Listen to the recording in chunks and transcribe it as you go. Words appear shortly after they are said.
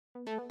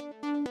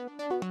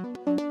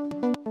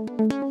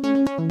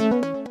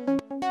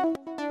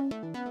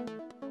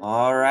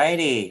All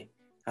righty.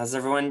 How's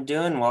everyone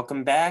doing?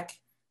 Welcome back.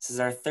 This is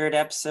our third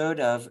episode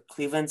of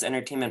Cleveland's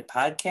Entertainment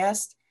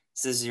Podcast.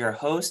 This is your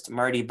host,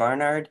 Marty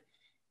Barnard.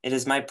 It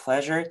is my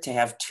pleasure to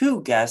have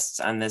two guests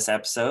on this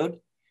episode.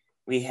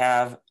 We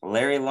have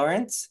Larry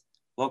Lawrence,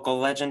 local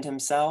legend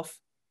himself,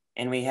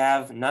 and we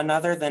have none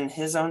other than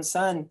his own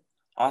son,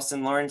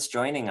 Austin Lawrence,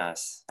 joining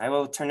us. I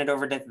will turn it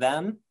over to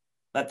them,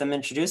 let them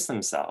introduce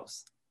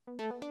themselves.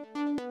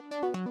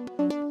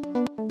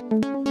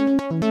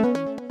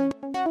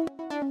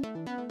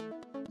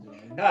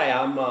 Hi,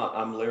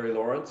 I'm Larry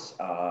Lawrence.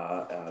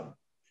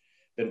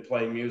 Been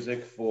playing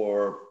music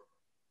for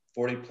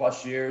 40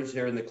 plus years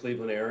here in the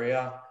Cleveland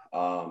area.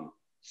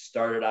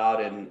 Started out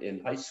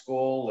in high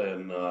school,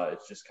 and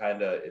it's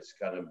kind of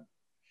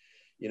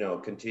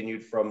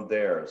continued from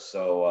there.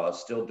 So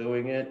still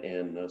doing it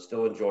and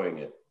still enjoying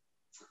it.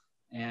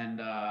 And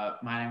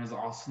my name is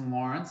Austin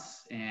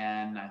Lawrence,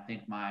 and I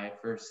think my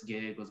first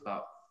gig was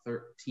about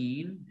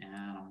 13, and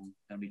I'm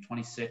gonna be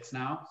 26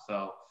 now.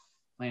 So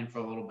playing for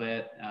a little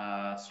bit,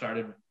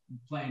 started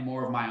playing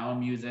more of my own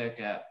music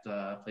at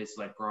places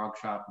like Grog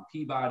Shop and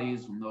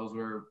Peabody's when those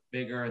were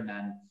bigger, and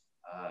then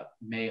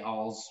May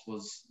Halls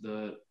was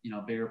the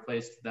bigger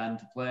place then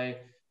to play,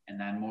 and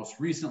then most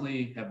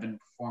recently have been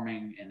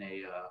performing in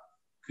a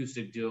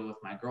acoustic duo with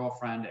my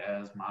girlfriend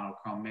as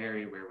Monochrome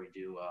Mary, where we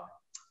do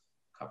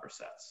cover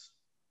sets.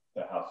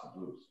 The House of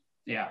Blues.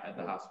 Yeah, at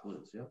the House of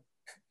Blues. Yep.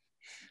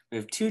 We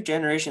have two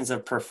generations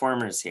of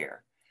performers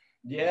here.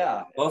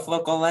 Yeah. Both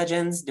local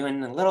legends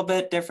doing a little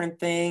bit different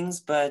things,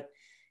 but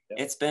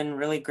it's been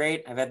really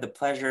great. I've had the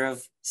pleasure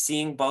of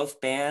seeing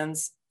both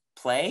bands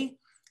play.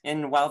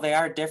 And while they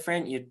are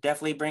different, you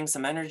definitely bring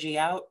some energy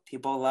out.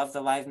 People love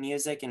the live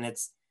music, and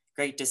it's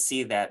great to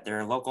see that there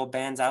are local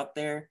bands out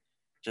there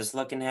just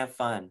looking to have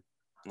fun,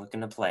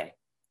 looking to play.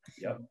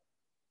 Yep.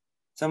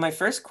 So my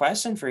first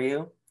question for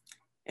you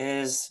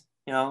is,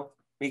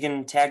 we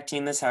can tag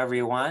team this however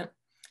you want,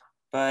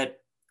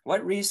 but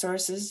what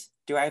resources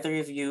do either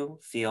of you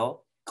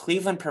feel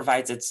Cleveland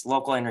provides its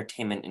local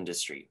entertainment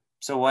industry?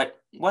 So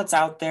what's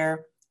out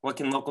there? What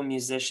can local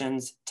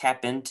musicians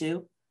tap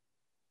into?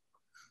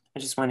 I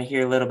just want to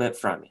hear a little bit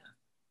from you.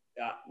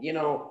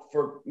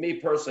 For me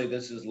personally,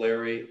 this is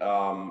Larry.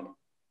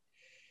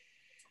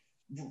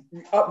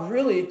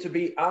 Really, to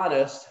be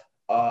honest,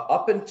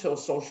 up until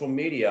social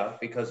media,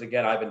 because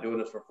again, I've been doing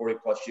this for 40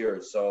 plus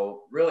years.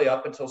 So really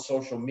up until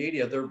social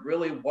media, there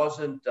really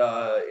wasn't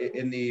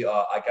in the,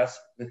 I guess,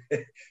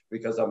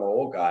 because I'm an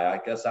old guy, I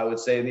guess I would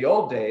say in the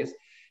old days,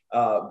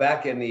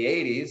 back in the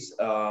 80s,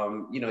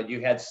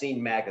 you had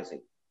Scene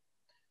Magazine.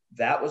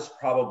 That was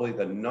probably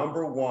the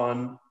number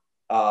one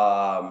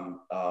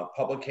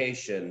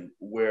publication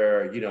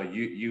where,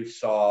 you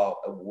saw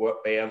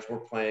what bands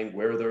were playing,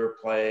 where they're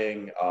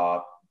playing,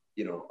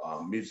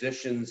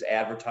 musicians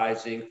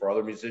advertising for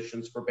other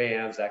musicians for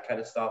bands, that kind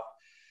of stuff.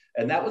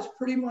 And that was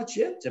pretty much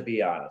it, to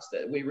be honest.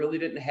 We really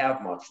didn't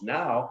have much.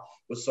 Now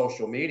with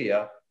social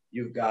media,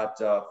 you've got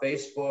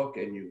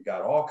Facebook, and you've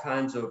got all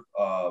kinds of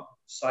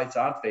sites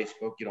on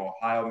Facebook,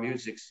 Ohio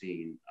Music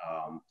Scene,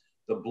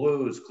 the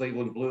Blues,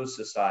 Cleveland Blues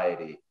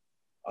Society.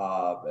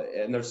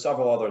 And there's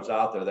several others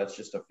out there. That's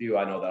just a few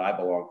I know that I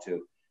belong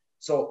to.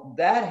 So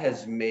that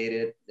has made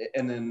it.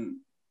 And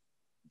then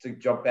to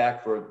jump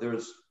back,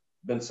 there's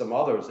been some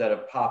others that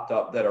have popped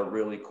up that are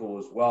really cool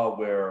as well,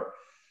 where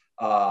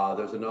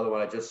there's another one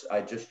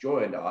I just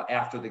joined,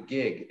 After the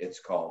Gig,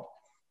 it's called,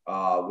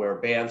 where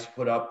bands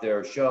put up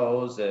their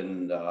shows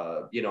and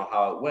how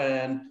it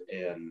went,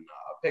 and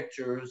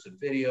pictures and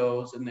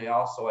videos, and they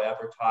also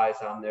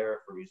advertise on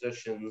there for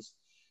musicians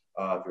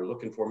if you're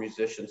looking for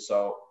musicians.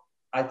 So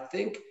I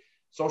think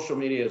social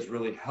media has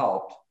really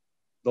helped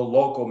the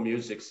local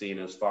music scene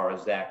as far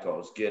as that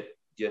goes, get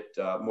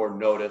more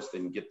noticed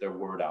and get their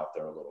word out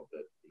there a little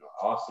bit.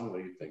 Austin, what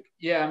do you think?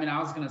 Yeah, I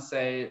was going to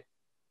say,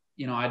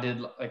 I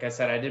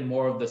did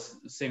more of the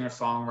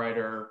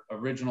singer-songwriter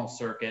original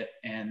circuit.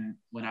 And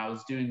when I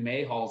was doing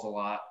May Halls a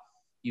lot,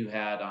 you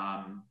had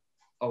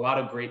a lot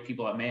of great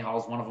people at May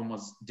Halls. One of them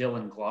was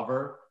Dylan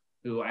Glover,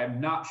 who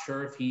I'm not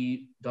sure if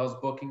he does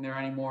booking there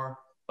anymore,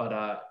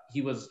 but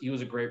he was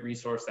a great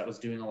resource that was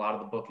doing a lot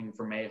of the booking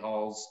for May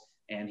Halls.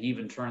 And he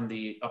even turned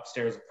the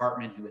upstairs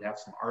apartment. He would have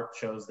some art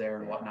shows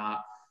there and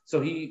whatnot. So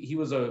he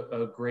was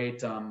a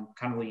great kind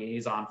of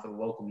liaison for the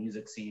local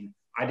music scene.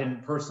 I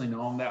didn't personally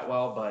know him that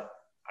well, but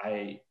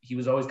he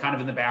was always kind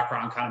of in the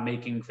background, kind of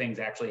making things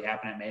actually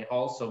happen at May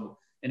Hall. So,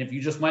 and if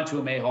you just went to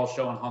a May Hall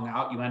show and hung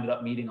out, you ended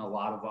up meeting a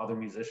lot of other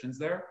musicians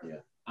there.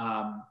 Yeah.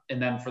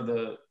 And then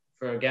for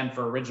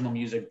original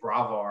music,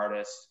 Bravo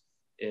Artists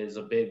is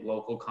a big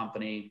local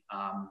company.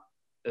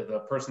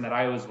 The person that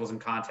I always was in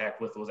contact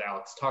with was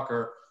Alex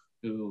Tucker,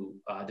 who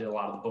did a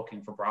lot of the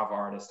booking for Bravo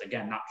Artists.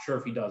 Again, not sure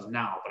if he does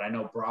now, but I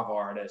know Bravo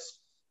Artists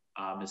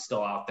is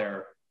still out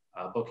there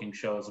booking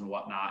shows and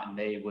whatnot, and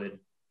they would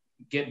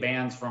get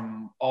bands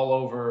from all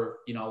over,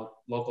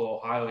 local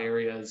Ohio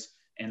areas,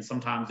 and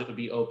sometimes it would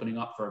be opening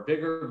up for a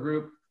bigger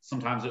group,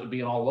 sometimes it would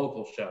be an all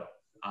local show.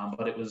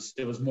 But it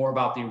was more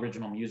about the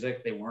original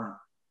music. They weren't,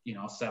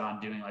 set on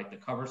doing like the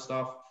cover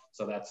stuff.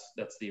 So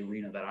that's the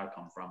arena that I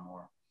come from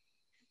more.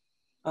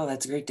 Oh,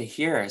 that's great to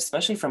hear,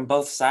 especially from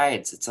both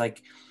sides. It's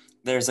like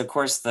there's, of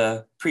course,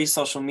 the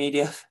pre-social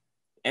media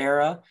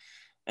era,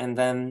 and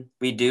then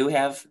we do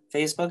have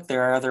Facebook.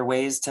 There are other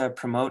ways to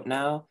promote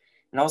now.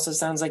 It also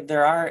sounds like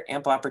there are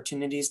ample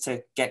opportunities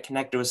to get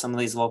connected with some of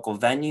these local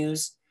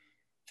venues,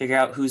 figure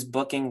out who's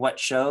booking what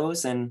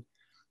shows, and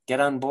get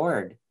on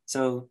board.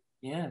 So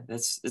yeah,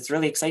 it's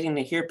really exciting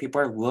to hear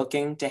people are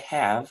looking to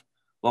have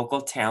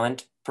local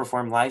talent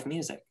perform live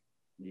music.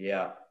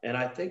 Yeah, and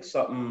I think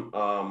something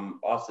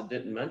Austin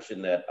didn't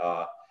mention that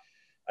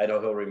I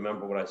know he'll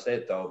remember when I say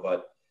it though,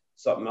 but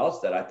something else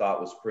that I thought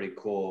was pretty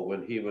cool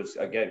when he was,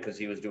 again, because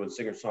he was doing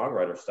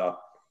singer-songwriter stuff,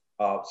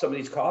 some of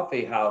these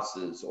coffee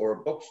houses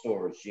or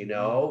bookstores,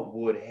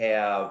 would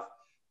have,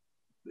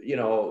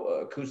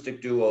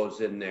 acoustic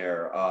duos in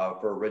there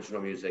for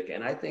original music.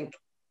 And I think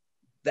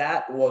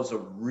that was a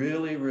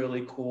really,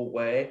 really cool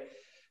way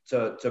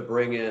to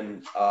bring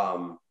in,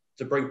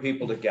 to bring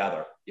people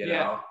together, you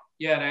know?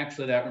 Yeah, and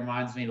actually that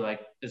reminds me,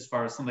 like, as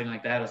far as something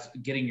like that is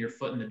getting your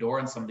foot in the door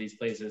in some of these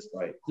places.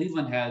 Right.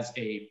 Cleveland has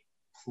a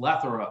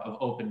plethora of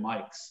open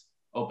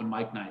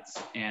mic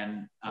nights,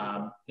 and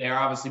they are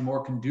obviously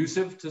more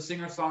conducive to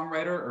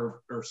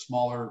singer-songwriter or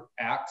smaller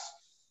acts,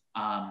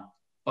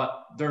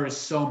 but there is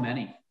so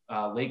many.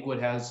 Lakewood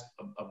has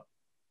a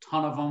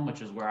ton of them, which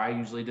is where I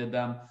usually did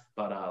them,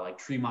 but like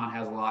Tremont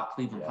has a lot,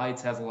 Cleveland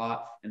Heights has a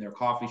lot, and their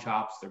coffee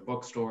shops, their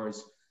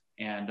bookstores.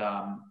 And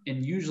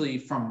usually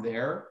from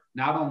there,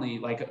 not only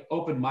like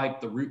open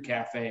mic, the Root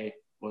Cafe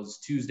was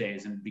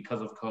Tuesdays, and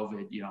because of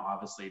COVID,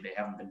 obviously they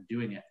haven't been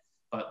doing it.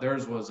 But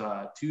theirs was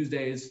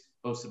Tuesdays,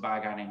 hosted by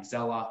a guy named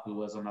Zella, who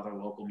was another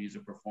local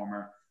music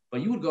performer.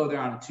 But you would go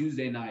there on a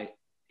Tuesday night,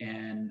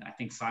 and I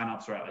think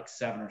signups were at like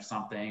 7 or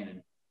something,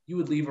 and you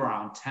would leave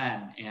around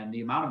 10. And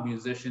the amount of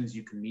musicians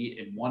you can meet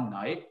in one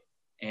night,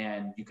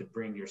 and you could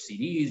bring your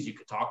CDs, you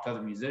could talk to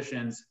other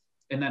musicians,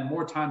 and then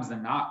more times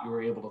than not, you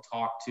were able to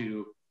talk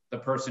to the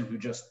person who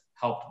just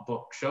helped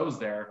book shows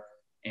there.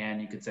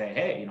 And you could say,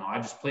 hey, I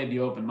just played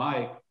the open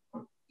mic.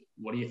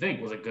 What do you think?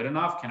 Was it good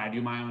enough? Can I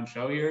do my own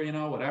show here?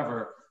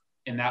 Whatever.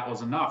 And that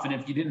was enough. And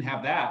if you didn't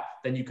have that,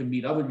 then you could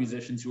meet other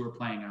musicians who were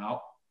playing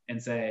out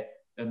and say,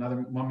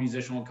 one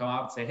musician will come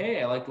out and say,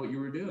 hey, I liked what you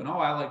were doing. Oh,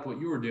 I liked what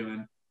you were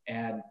doing.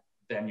 And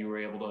then you were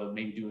able to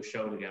maybe do a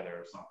show together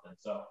or something.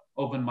 So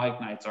open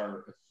mic nights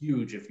are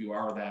huge if you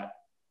are that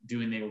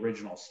doing the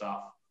original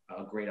stuff.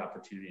 A great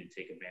opportunity to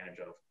take advantage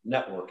of.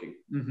 Networking.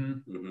 Mm-hmm.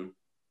 Mm-hmm.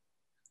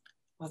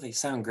 Well, they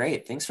sound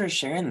great. Thanks for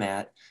sharing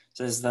that.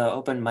 So as the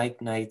open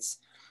mic nights,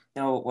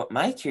 now what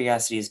my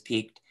curiosity is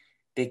piqued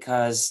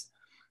because,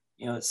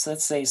 so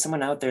let's say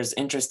someone out there is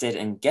interested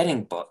in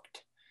getting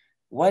booked.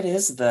 What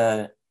is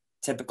the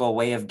typical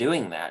way of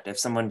doing that? If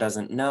someone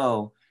doesn't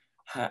know,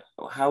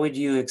 how would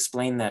you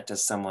explain that to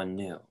someone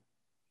new?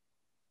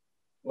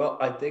 Well,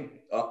 I think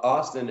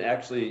Austin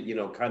actually,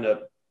 kind of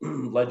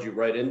led you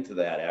right into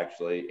that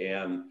actually.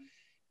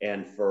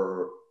 And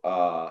for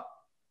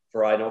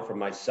I know for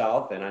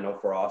myself, and I know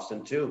for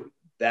Austin too,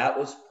 that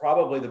was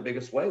probably the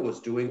biggest way, was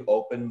doing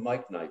open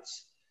mic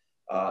nights,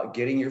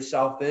 getting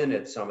yourself in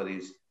at some of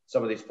these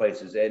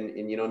places,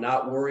 and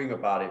not worrying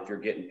about if you're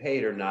getting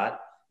paid or not.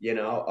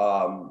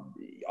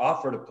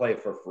 Offer to play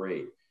for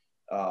free.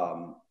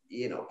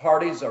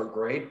 Parties are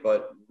great,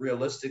 but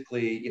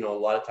realistically, a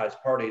lot of times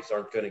parties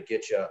aren't going to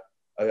get you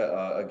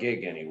a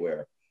gig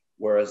anywhere.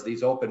 Whereas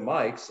these open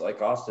mics,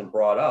 like Austin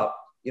brought up,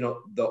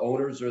 the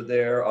owners are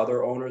there,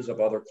 other owners of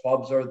other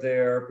clubs are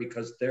there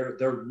because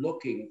they're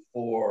looking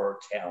for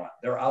talent.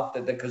 They're out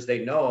there because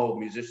they know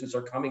musicians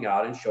are coming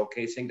out and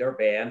showcasing their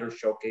band or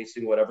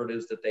showcasing whatever it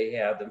is that they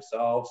have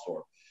themselves.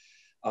 Or,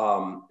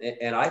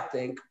 and I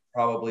think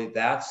probably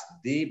that's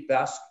the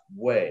best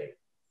way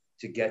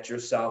to get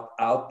yourself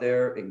out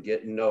there and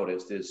get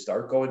noticed, is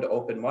start going to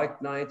open mic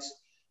nights.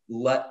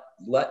 Let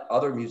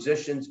other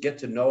musicians get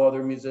to know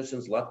other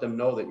musicians, let them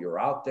know that you're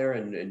out there,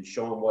 and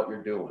show them what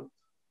you're doing.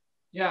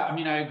 Yeah, I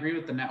mean, I agree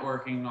with the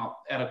networking. I'll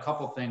add a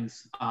couple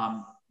things.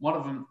 One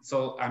of them,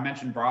 so I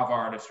mentioned Brava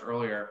Artists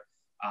earlier,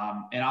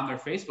 and on their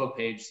Facebook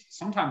page,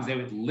 sometimes they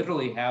would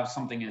literally have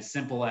something as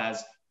simple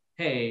as,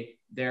 hey,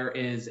 there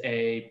is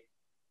a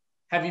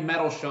heavy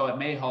metal show at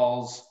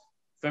Mayhall's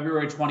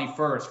February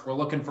 21st. We're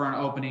looking for an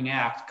opening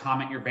act.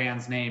 Comment your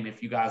band's name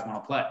if you guys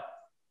want to play.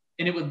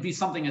 And it would be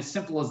something as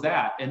simple as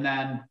that. And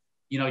then,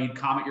 you'd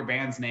comment your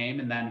band's name,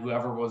 and then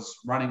whoever was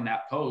running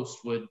that post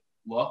would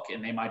look,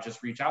 and they might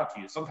just reach out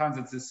to you. Sometimes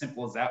it's as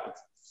simple as that with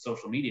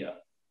social media.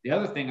 The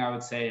other thing I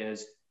would say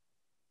is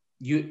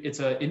it's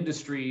an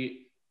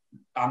industry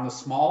on the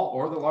small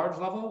or the large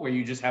level where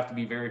you just have to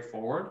be very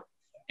forward.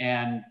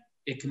 And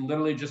it can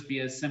literally just be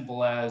as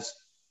simple as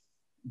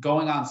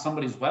going on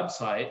somebody's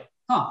website,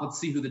 let's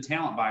see who the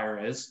talent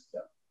buyer is,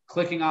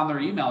 clicking on their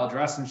email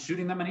address and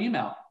shooting them an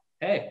email.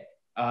 Hey,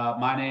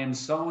 my name's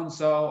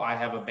so-and-so. I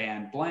have a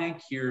band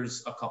blank.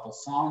 Here's a couple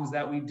songs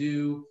that we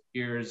do.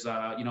 Here's,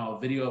 a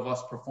video of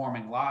us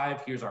performing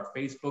live. Here's our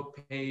Facebook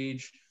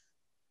page.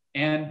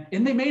 And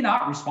they may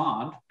not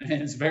respond,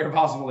 and it's very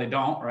possible they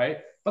don't, right?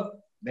 But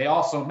they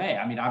also may.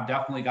 I mean, I've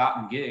definitely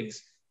gotten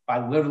gigs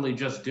by literally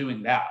just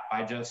doing that.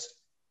 By just,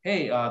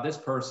 hey, this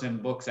person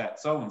books at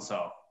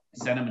so-and-so.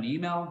 Send them an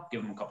email,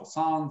 give them a couple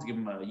songs, give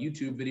them a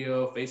YouTube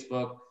video,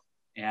 Facebook,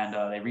 and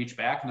they reach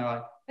back and they're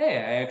like, hey,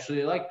 I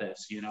actually like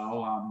this,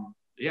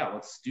 yeah,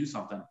 let's do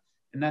something.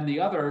 And then the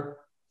other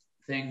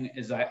thing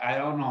is, I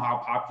don't know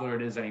how popular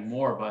it is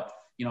anymore, but,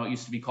 it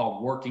used to be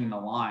called working the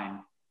line.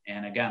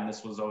 And again,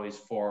 this was always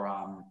for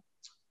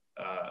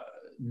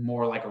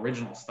more like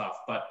original stuff,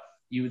 but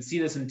you would see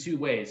this in two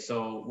ways.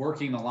 So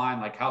working the line,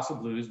 like House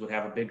of Blues would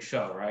have a big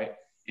show, right?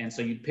 And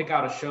so you'd pick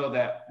out a show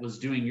that was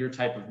doing your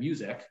type of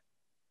music,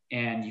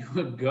 and you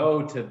would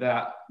go to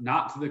that,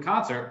 not to the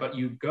concert, but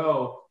you'd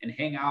go and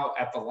hang out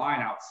at the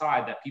line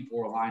outside that people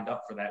were lined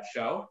up for that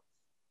show.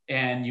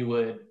 And you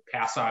would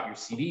pass out your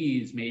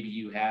CDs. Maybe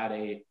you had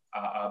a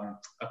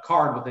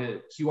card with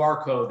a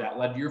QR code that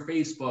led to your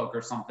Facebook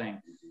or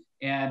something.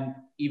 And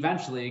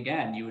eventually,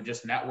 again, you would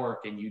just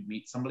network and you'd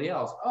meet somebody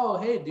else. Oh,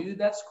 hey, dude,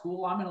 that's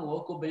cool. I'm in a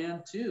local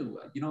band too.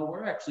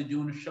 We're actually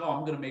doing a show.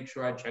 I'm going to make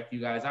sure I check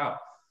you guys out.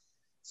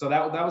 So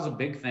that was a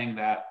big thing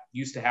that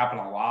used to happen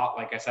a lot.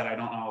 Like I said, I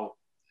don't know,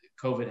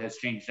 COVID has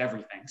changed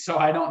everything. So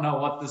I don't know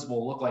what this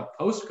will look like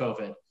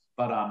post-COVID,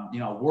 but,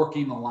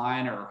 working the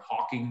line or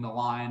hawking the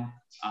line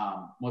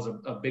was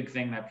a big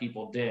thing that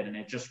people did. And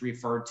it just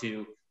referred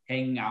to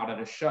hanging out at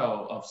a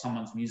show of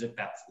someone's music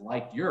that's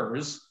like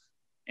yours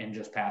and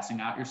just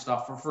passing out your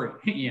stuff for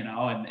free,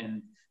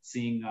 and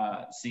seeing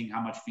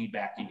how much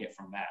feedback you get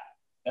from that.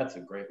 That's a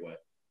great way.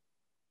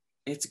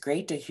 It's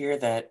great to hear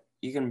that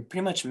you can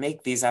pretty much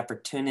make these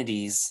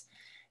opportunities,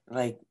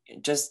 like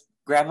just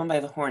grab them by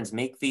the horns,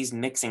 make these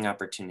mixing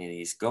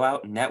opportunities, go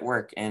out and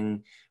network.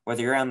 And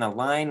whether you're on the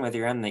line, whether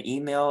you're on the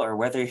email, or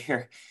whether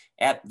you're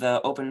at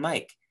the open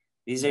mic,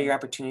 these are your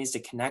opportunities to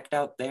connect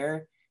out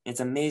there.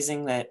 It's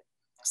amazing that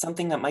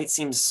something that might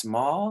seem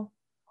small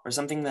or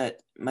something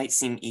that might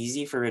seem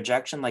easy for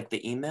rejection, like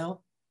the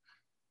email,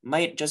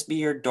 might just be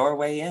your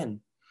doorway in.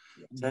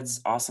 So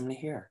that's awesome to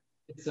hear.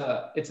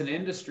 It's an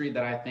industry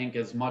that I think,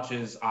 as much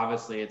as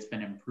obviously it's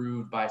been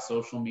improved by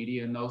social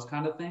media and those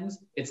kind of things,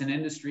 it's an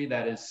industry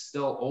that is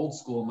still old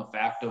school in the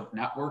fact of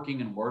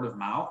networking and word of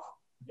mouth.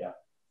 Yeah.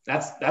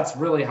 That's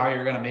really how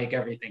you're going to make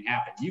everything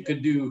happen. You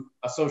could do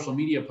a social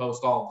media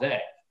post all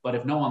day, but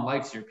if no one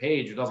likes your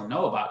page or doesn't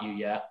know about you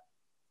yet,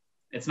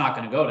 it's not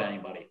going to go to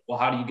anybody. Well,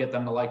 how do you get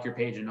them to like your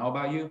page and know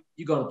about you?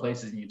 You go to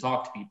places and you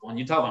talk to people and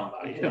you tell them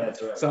about you. Yeah,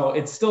 that's right. So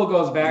it still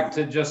goes back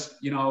to just,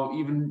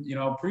 even,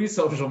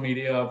 pre-social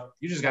media,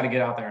 you just got to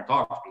get out there and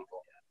talk to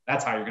people.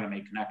 That's how you're going to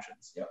make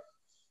connections. Yep.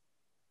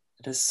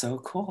 It is so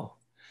cool.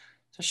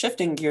 So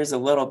shifting gears a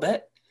little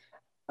bit,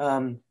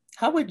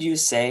 how would you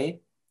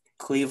say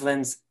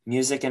Cleveland's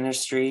music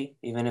industry,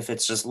 even if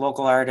it's just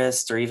local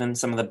artists or even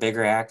some of the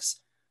bigger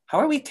acts, how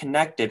are we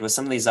connected with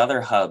some of these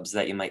other hubs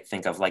that you might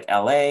think of, like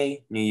LA,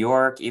 New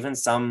York, even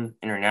some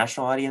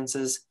international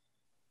audiences?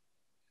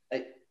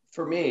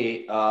 For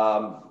me,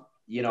 I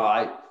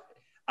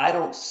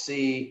don't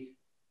see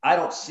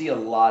a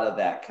lot of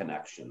that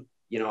connection.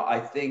 I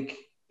think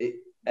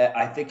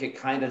it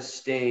kind of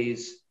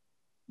stays.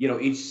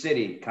 Each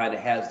city kind of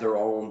has their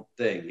own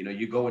thing.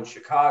 You go in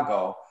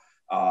Chicago,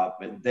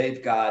 and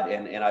they've got,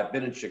 and I've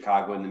been in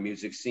Chicago in the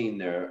music scene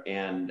there,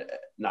 and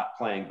not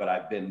playing, but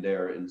I've been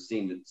there and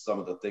seen some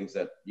of the things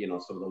that,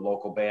 some of the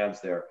local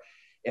bands there.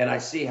 And I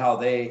see how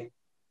they,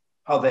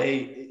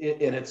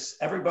 and it's,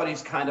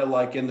 everybody's kind of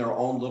like in their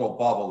own little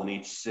bubble in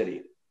each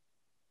city.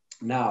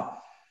 Now,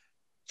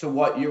 to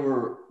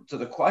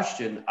the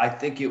question, I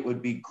think it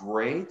would be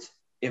great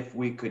if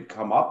we could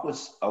come up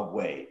with a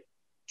way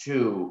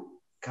to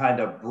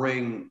kind of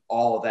bring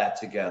all of that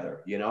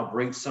together,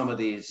 bring some of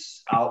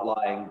these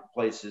outlying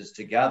places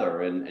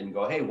together and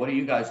go, hey, what are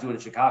you guys doing in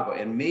Chicago?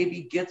 And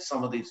maybe get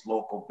some of these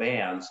local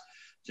bands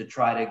to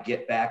try to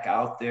get back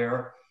out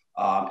there,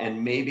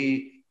 and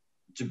maybe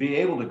to be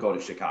able to go to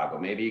Chicago.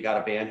 Maybe you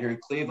got a band here in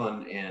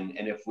Cleveland,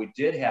 and if we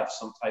did have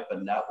some type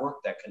of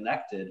network that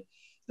connected,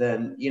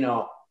 then,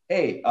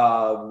 hey,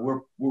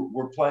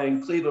 we're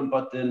playing Cleveland,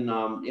 but then,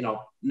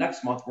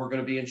 next month we're going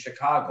to be in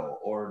Chicago,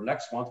 or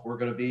next month we're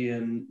going to be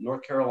in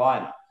North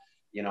Carolina,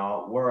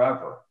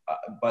 wherever.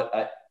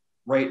 But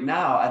right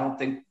now, I don't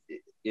think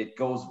it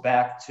goes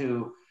back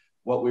to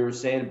what we were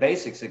saying,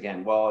 basics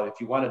again. Well,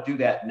 if you want to do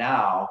that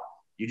now,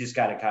 you just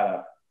got to kind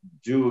of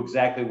do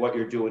exactly what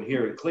you're doing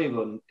here in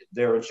Cleveland,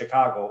 there in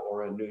Chicago,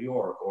 or in New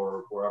York,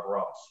 or wherever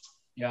else.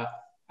 Yeah,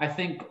 I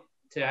think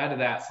to add to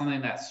that,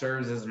 something that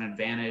serves as an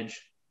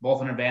advantage,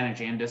 both an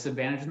advantage and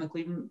disadvantage in the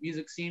Cleveland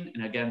music scene,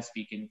 and again,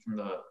 speaking from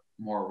the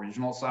more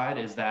original side,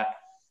 is that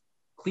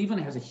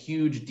Cleveland has a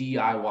huge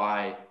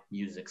DIY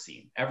music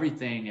scene.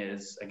 Everything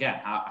is, again,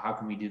 how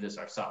can we do this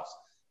ourselves?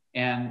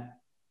 And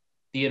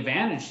the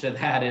advantage to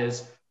that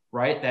is,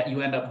 right, that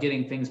you end up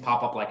getting things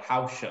pop up like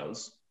house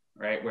shows,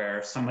 right,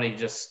 where somebody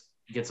just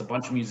gets a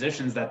bunch of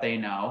musicians that they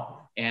know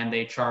and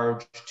they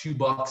charge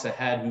 $2 a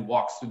head who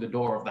walks through the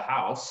door of the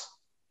house.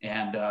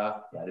 And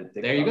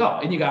there you go.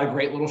 And you got a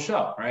great little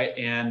show, right?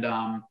 And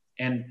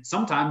And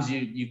sometimes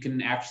you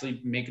can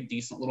actually make a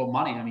decent little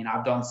money. I mean,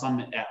 I've done some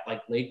at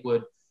like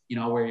Lakewood,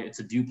 where it's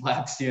a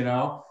duplex,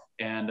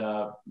 and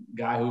a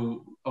guy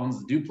who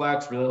owns the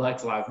duplex really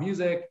likes live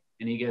music,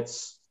 and he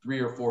gets 3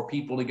 or 4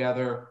 people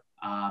together.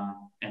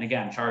 And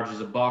again,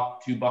 charges $1,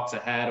 $2 a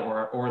head,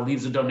 or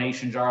leaves a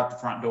donation jar at the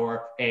front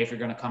door. Hey, if you're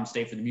going to come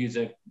stay for the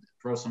music,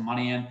 throw some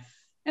money in.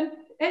 And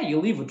hey, you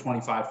leave with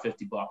 25,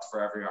 $50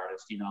 for every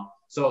artist,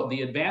 So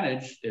the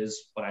advantage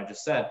is what I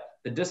just said.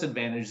 The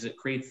disadvantage is it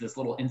creates this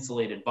little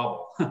insulated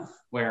bubble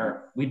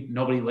where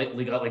nobody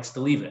likes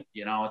to leave it.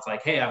 It's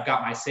like, hey, I've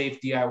got my safe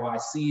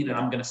DIY scene and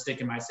I'm going to stick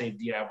in my safe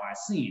DIY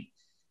scene.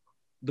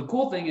 The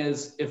cool thing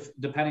is, if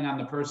depending on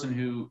the person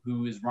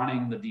who is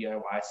running the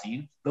DIY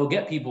scene, they'll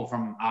get people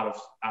from out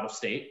of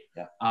state.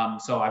 Yeah.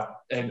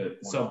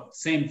 So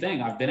same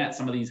thing. I've been at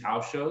some of these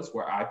house shows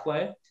where I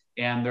play,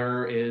 and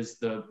there is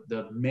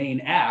the main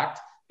act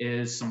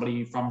is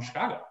somebody from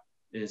Chicago,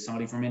 is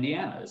somebody from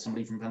Indiana, is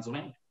somebody from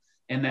Pennsylvania,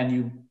 and then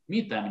you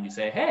meet them and you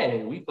say,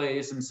 hey, we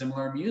play some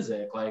similar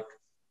music. Like,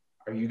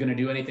 are you going to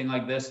do anything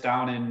like this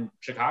down in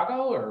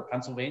Chicago or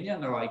Pennsylvania?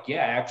 And they're like,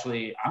 yeah,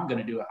 actually, I'm going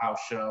to do a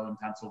house show in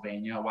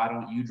Pennsylvania. Why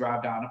don't you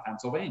drive down to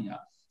Pennsylvania?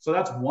 So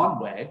that's one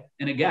way.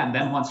 And again,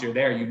 then once you're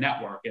there, you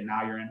network, and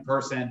now you're in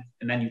person,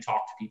 and then you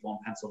talk to people in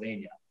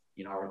Pennsylvania,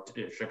 or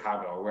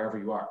Chicago or wherever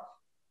you are.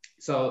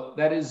 So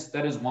that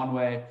is one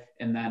way.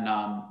 And then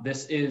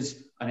this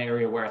is an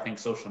area where I think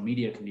social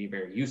media can be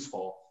very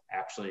useful,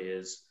 actually,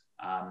 is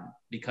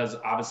because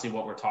obviously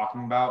what we're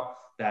talking about,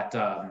 that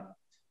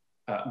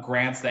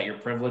grants that you're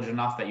privileged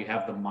enough that you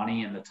have the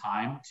money and the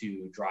time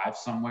to drive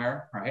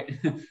somewhere, right?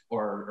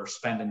 or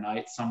spend a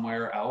night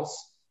somewhere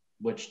else,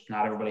 which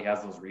not everybody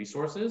has those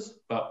resources.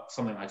 But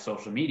something like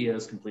social media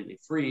is completely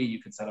free.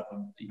 You could set up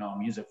a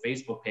music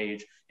Facebook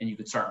page, and you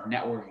could start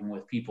networking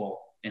with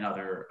people in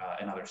other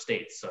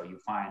states. So you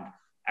find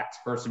X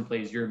person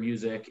plays your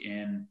music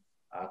in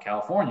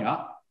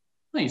California.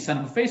 Well, you send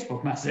them a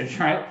Facebook message,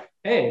 right?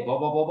 Hey, blah,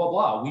 blah, blah, blah,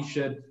 blah. We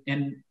should.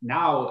 And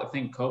now I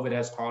think COVID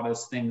has taught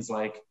us things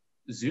like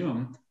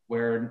Zoom,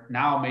 where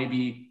now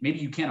maybe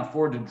you can't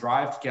afford to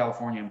drive to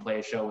California and play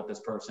a show with this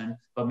person,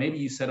 but maybe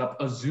you set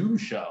up a Zoom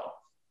show.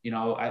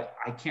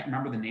 I can't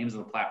remember the names of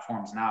the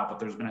platforms now, but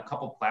there's been a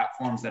couple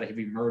platforms that have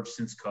emerged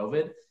since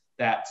COVID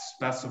that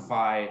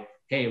specify,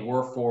 hey,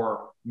 we're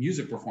for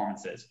music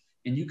performances.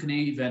 And you can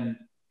even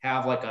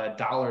have like a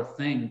 $1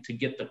 thing to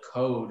get the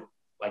code,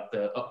 like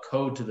the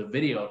code to the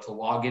video to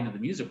log into the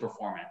music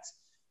performance.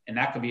 And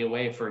that could be a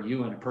way for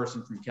you and a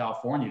person from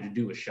California to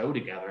do a show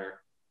together,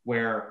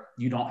 where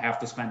you don't have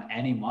to spend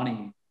any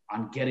money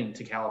on getting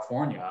to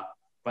California.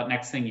 But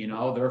next thing you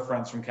know, their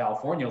friends from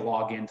California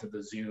log into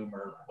the Zoom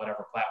or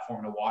whatever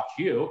platform to watch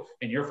you,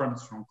 and your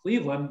friends from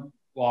Cleveland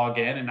log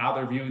in, and now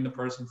they're viewing the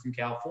person from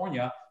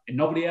California, and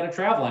nobody had to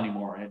travel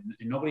anymore, and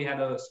nobody had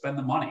to spend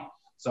the money.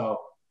 So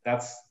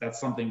that's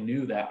something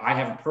new that I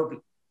haven't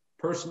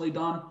personally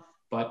done,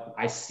 but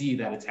I see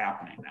that it's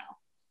happening now.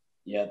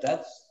 Yeah,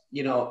 that's,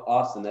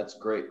 Austin, that's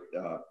great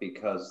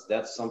because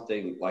that's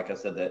something, like I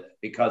said, that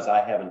because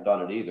I haven't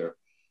done it either,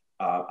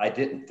 I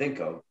didn't think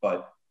of,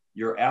 but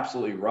you're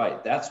absolutely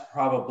right. That's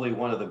probably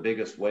one of the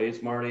biggest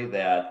ways, Marty,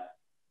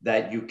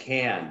 that you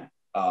can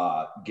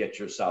get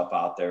yourself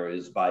out there,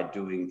 is by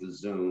doing the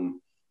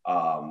Zoom,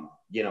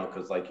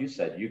 because like you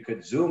said, you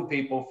could Zoom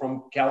people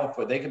from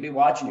California. They could be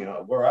watching you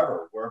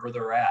wherever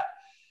they're at,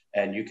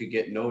 and you could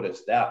get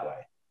noticed that way.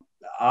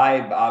 I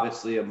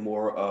obviously am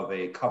more of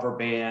a cover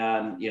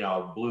band,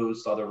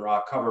 blues, Southern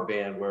rock cover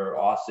band, where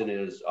Austin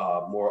is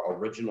more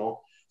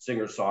original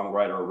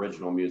singer-songwriter,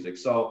 original music.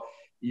 So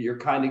you're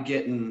kind of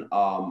getting,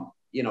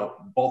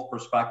 both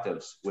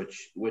perspectives,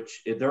 which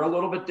they're a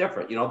little bit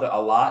different.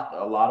 A lot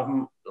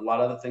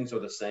of the things are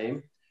the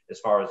same as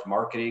far as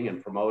marketing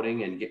and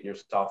promoting and getting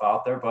yourself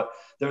out there. But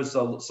there's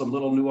some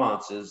little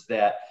nuances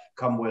that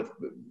come with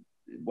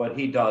what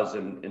he does,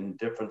 and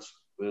difference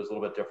is a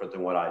little bit different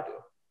than what I do.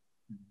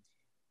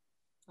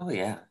 Oh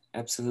yeah,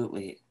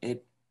 absolutely.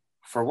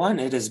 For one,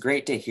 it is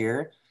great to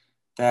hear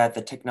that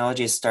the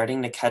technology is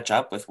starting to catch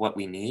up with what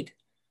we need.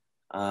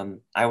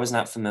 I was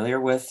not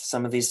familiar with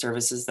some of these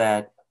services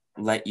that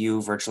let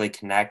you virtually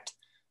connect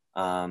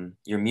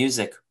your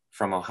music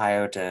from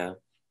Ohio to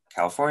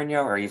California,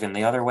 or even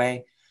the other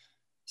way.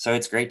 So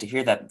it's great to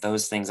hear that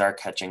those things are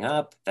catching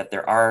up, that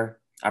there are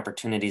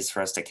opportunities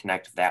for us to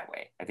connect that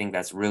way. I think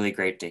that's really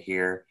great to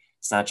hear.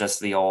 It's not just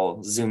the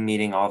old Zoom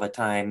meeting all the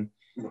time.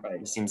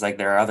 Right. It seems like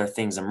there are other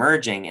things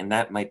emerging, and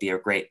that might be a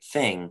great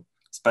thing,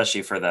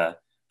 especially for the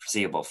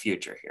foreseeable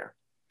future here.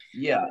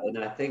 Yeah, and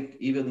I think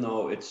even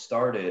though it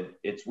started,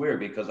 it's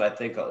weird because I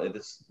think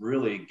this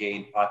really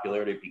gained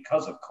popularity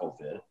because of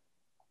COVID.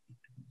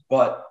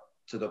 But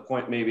to the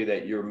point maybe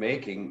that you're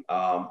making,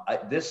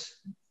 this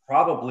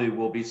probably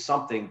will be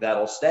something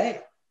that'll stay,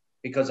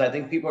 because I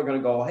think people are going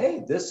to go,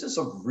 hey, this is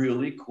a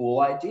really cool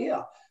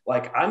idea.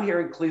 Like, I'm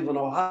here in Cleveland,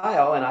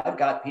 Ohio, and I've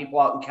got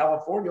people out in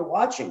California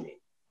watching me.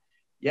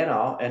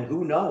 And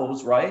who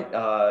knows, right?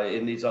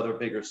 In these other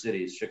bigger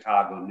cities,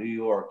 Chicago, New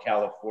York,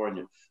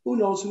 California, who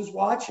knows who's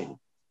watching?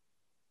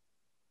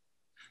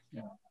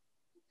 Yeah.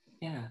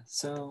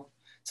 So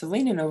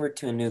leaning over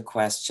to a new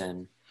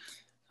question,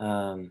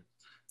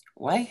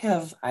 why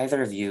have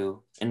either of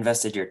you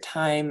invested your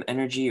time,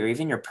 energy, or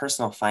even your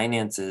personal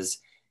finances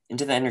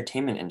into the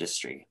entertainment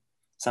industry?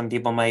 Some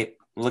people might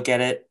look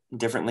at it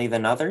differently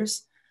than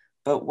others,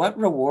 but what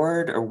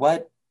reward or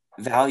what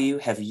value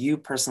have you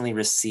personally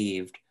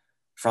received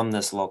from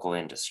this local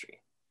industry?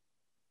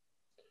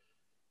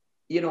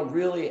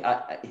 Really,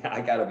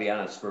 I got to be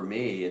honest, for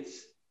me,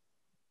 it's,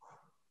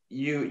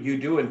 you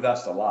do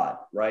invest a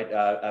lot, right?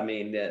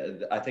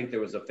 I think there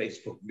was a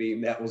Facebook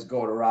meme that was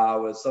going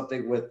around with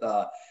something with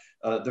the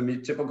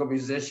typical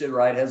musician,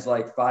 right, has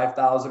like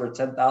 $5,000 or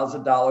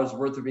 $10,000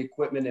 worth of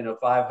equipment in a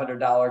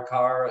 $500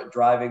 car,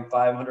 driving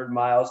 500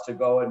 miles to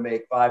go and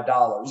make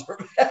 $5.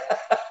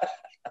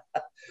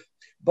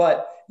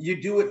 But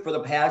you do it for the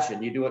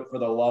passion. You do it for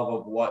the love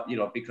of what,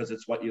 because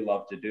it's what you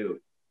love to do,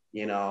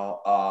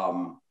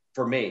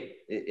 for me.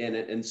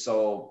 And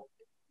so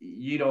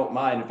you don't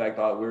mind. In fact,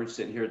 we were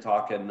sitting here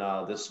talking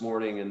this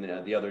morning and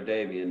the other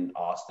day, me and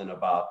Austin,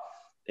 about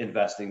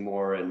investing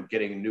more and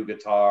getting new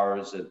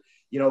guitars, and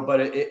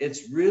but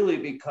it's really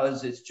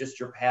because it's just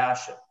your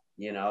passion,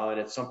 and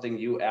it's something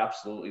you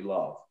absolutely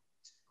love.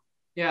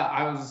 Yeah,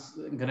 I was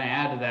going to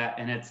add to that,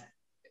 and it's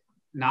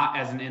not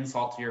as an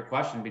insult to your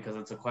question, because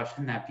it's a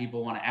question that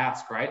people want to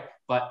ask, right?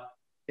 But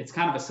it's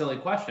kind of a silly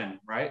question,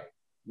 right?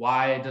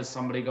 Why does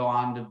somebody go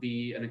on to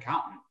be an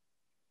accountant?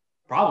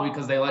 Probably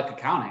because they like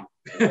accounting.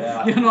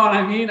 Yeah. You know what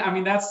I mean?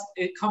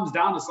 It comes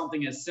down to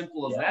something as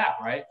simple as that,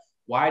 right?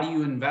 Why do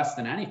you invest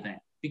in anything?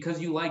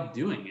 Because you like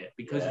doing it,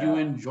 because you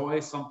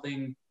enjoy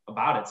something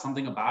about it.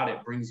 Something about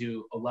it brings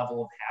you a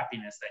level of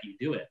happiness that you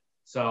do it.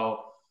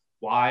 So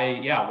why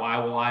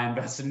will I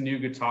invest in a new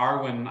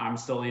guitar when I'm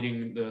still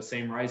eating the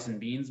same rice and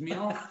beans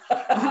meal?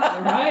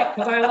 Right?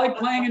 Because I like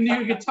playing a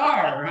new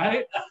guitar,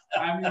 right?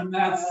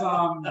 That's,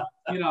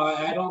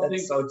 I don't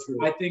think, so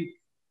true. I think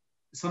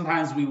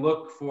sometimes we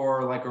look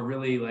for like a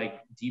really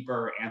like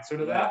deeper answer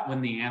to that,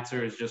 when the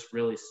answer is just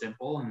really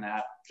simple, and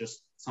that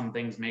just some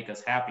things make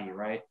us happy,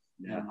 right?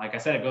 Yeah. And like I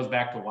said, it goes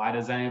back to, why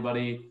does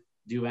anybody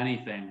do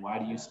anything? Why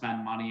do you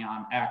spend money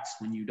on X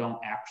when you don't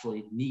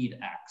actually need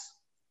X?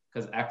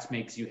 Because X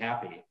makes you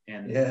happy.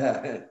 And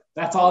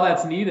that's all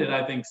that's needed,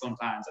 I think,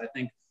 sometimes. I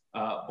think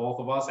both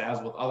of us,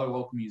 as with other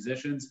local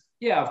musicians,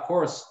 of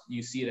course,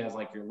 you see it as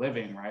like your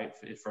living, right?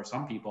 For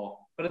some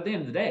people. But at the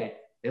end of the day,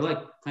 they like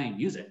playing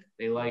music.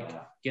 They like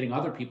getting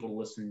other people to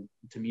listen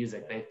to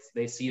music.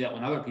 They see that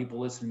when other people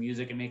listen to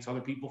music, it makes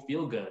other people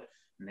feel good.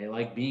 And they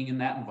like being in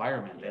that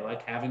environment. They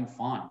like having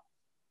fun.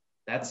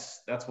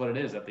 That's what it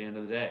is at the end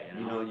of the day.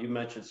 You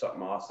mentioned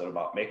something, Austin,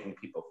 about making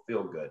people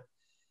feel good.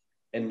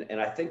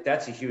 And I think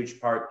that's a huge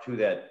part too,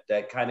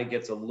 that kind of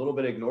gets a little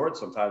bit ignored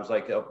sometimes.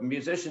 Like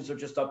musicians are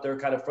just up there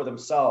kind of for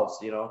themselves,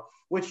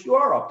 which you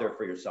are up there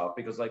for yourself,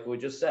 because like we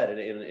just said,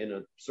 in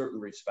a certain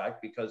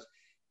respect, because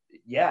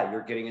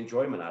you're getting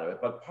enjoyment out of it.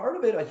 But part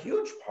of it, a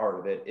huge part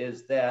of it,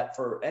 is that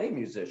for any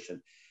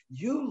musician,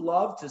 you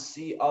love to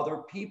see other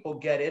people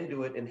get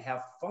into it and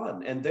have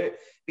fun. And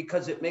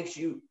because it makes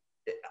you,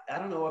 I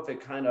don't know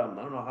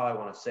how I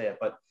want to say it,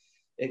 but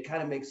it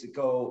kind of makes it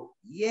go,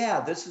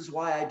 this is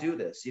why I do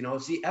this.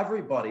 See,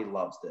 everybody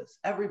loves this.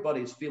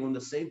 Everybody's feeling the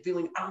same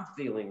feeling I'm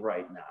feeling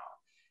right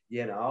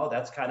now.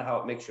 That's kind of how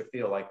it makes you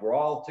feel like we're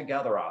all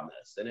together on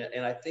this.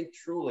 And I think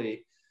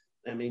truly,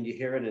 you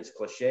hear it, it's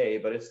cliche,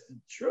 but it's the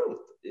truth.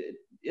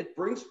 It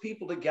brings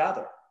people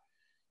together.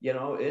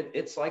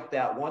 It's like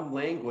that one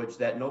language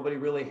that nobody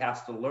really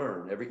has to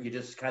learn. You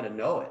just kind of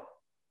know it,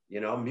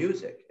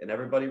 music, and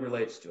everybody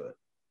relates to it.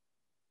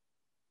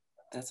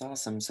 That's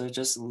awesome. So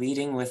just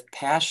leading with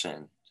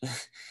passion. 100%.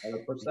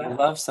 If you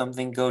love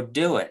something, go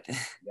do it.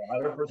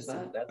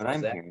 100%. That's what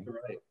I'm hearing.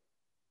 Right.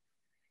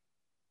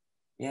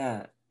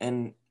 Yeah.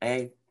 And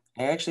I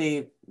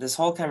actually, this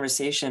whole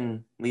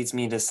conversation leads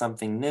me to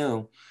something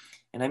new.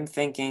 And I'm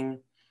thinking,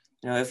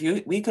 if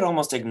we could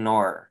almost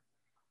ignore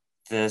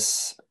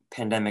this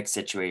pandemic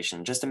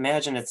situation, just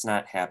imagine it's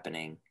not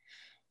happening.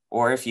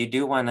 Or if you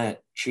do want to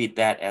treat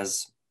that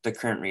as the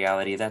current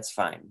reality, that's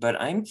fine. But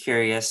I'm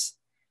curious,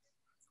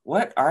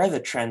 what are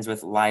the trends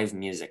with live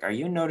music? Are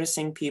you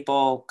noticing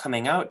people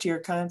coming out to your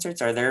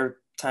concerts? Are there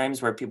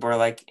times where people are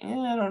like, I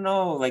don't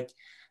know,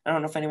 I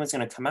don't know if anyone's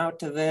going to come out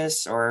to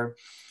this? Or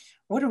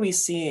what are we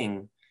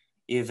seeing,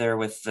 either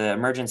with the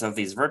emergence of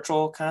these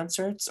virtual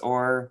concerts,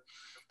 or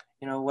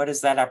what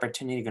is that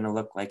opportunity going to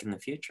look like in the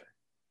future?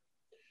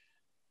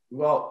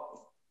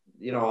 Well,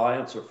 I'll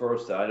answer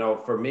first. I know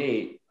for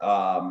me,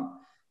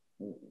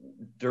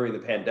 during the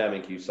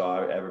pandemic, you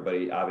saw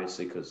everybody,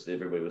 obviously, because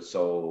everybody was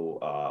so,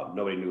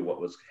 nobody knew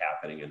what was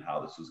happening and how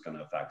this was going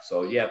to affect.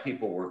 So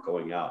people weren't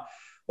going out.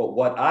 But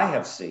what I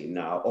have seen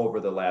now over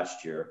the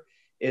last year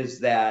is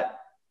that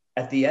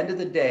at the end of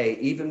the day,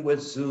 even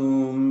with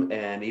Zoom,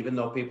 and even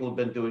though people have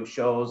been doing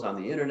shows on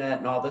the internet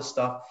and all this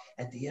stuff,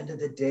 at the end of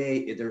the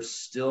day, there's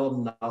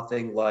still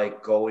nothing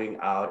like going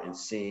out and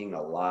seeing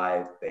a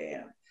live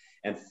band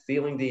and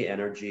feeling the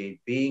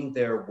energy, being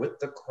there with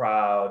the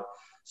crowd,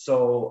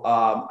 So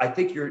I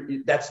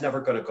think that's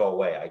never going to go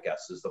away, I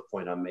guess, is the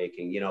point I'm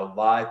making.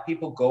 Live,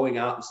 people going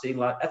out and seeing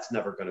live, that's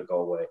never going to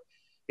go away,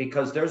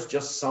 because there's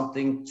just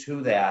something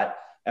to that.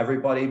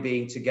 Everybody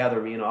being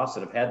together. Me and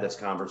Austin have had this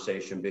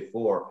conversation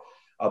before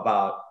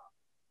about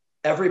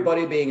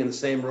everybody being in the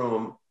same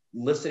room,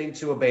 listening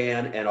to a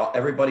band, and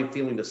everybody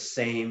feeling the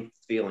same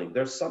feeling.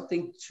 There's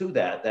something to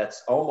that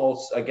that's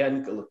almost,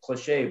 again,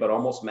 cliche, but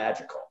almost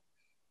magical,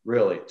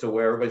 really, to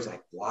where everybody's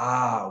like,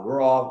 wow, we're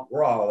all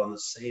on the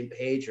same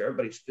page here.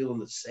 Everybody's feeling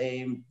the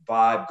same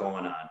vibe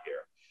going on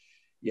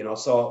here.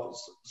 So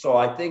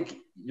I think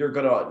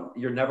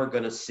you're never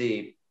gonna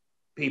see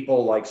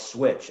people like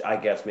switch, I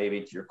guess,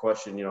 maybe to your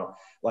question,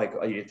 like,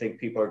 you think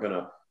people are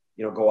gonna,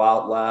 go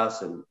out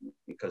less and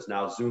because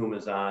now Zoom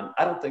is on?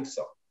 I don't think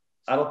so.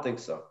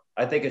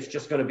 I think it's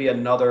just going to be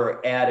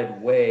another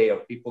added way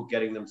of people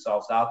getting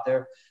themselves out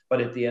there.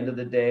 But at the end of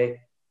the day,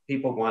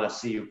 people want to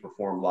see you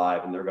perform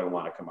live, and they're going to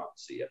want to come out and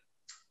see it.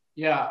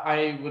 Yeah,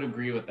 I would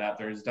agree with that.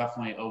 There's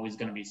definitely always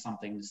going to be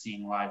something to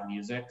seeing live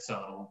music. So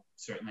it'll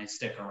certainly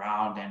stick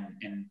around.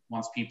 And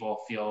once people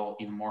feel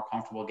even more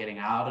comfortable getting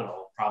out,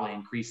 it'll probably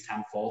increase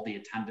tenfold the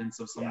attendance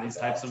of some of these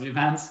types of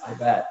events. I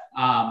bet.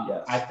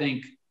 Yes. I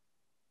think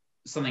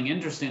something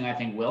interesting I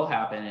think will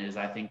happen is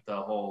I think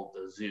the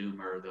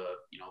Zoom or the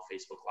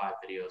Facebook Live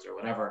videos or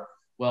whatever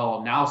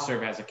will now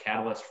serve as a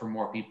catalyst for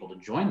more people to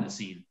join the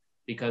scene,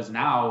 because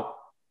now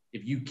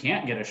if you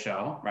can't get a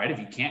show, right, if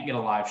you can't get a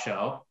live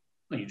show,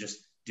 well, you just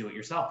do it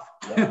yourself.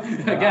 Yeah.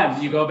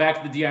 Again, you go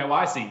back to the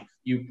DIY scene.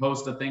 You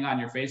post a thing on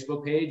your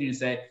Facebook page and you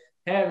say,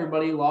 hey,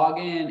 everybody, log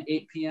in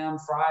 8 p.m.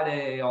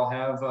 Friday. I'll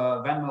have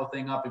a Venmo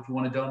thing up if you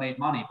want to donate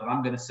money, but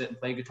I'm going to sit and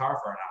play guitar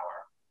for an hour.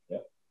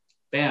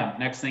 Bam,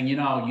 next thing you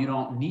know, you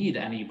don't need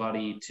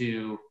anybody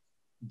to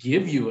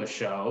give you a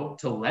show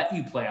to let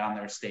you play on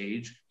their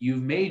stage.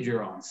 You've made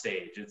your own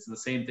stage. It's the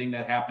same thing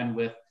that happened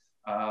with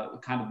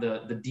kind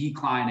of the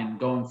decline in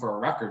going for a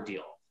record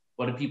deal.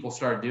 What did people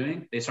start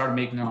doing? They started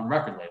making their own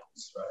record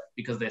labels, right?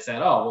 Because they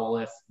said, oh, well,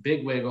 if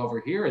Bigwig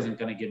over here isn't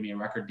going to give me a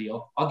record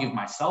deal, I'll give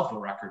myself a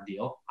record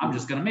deal. I'm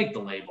just going to make the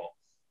label.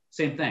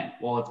 Same thing.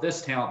 Well, if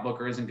this talent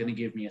booker isn't going to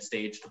give me a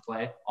stage to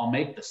play, I'll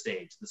make the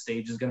stage. The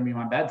stage is going to be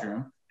my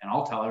bedroom, and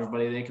I'll tell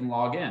everybody they can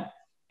log in.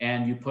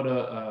 And you put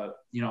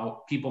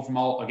people from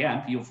all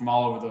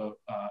over the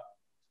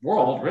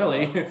world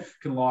really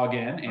can log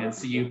in and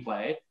see you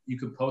play. You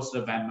could post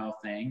a Venmo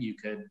thing. You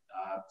could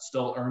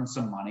still earn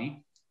some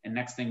money. And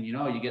next thing you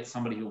know, you get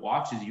somebody who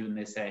watches you and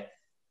they say,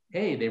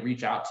 hey, they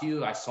reach out to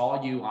you. I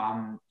saw you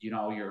on,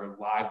 your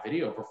live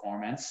video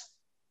performance.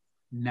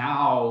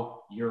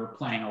 Now you're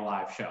playing a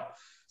live show.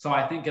 So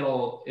I think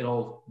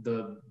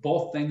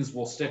both things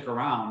will stick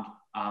around.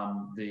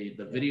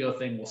 The video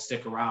thing will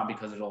stick around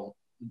because it'll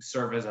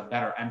serve as a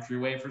better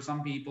entryway for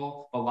some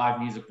people, but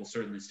live music will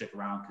certainly stick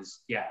around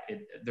because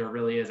there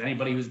really is.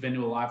 Anybody who's been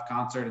to a live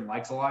concert and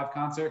likes a live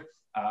concert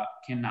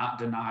cannot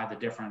deny the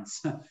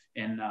difference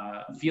in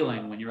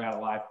feeling when you're at a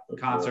live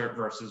concert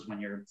versus when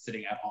you're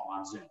sitting at home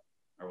on Zoom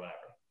or whatever.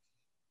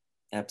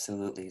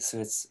 Absolutely. So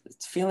it's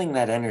feeling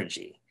that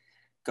energy,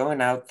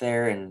 going out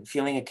there and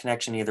feeling a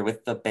connection either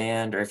with the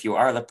band, or if you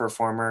are the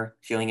performer,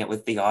 feeling it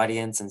with the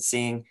audience and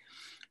seeing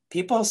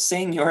people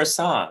sing your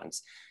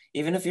songs.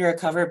 Even if you're a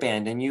cover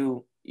band and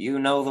you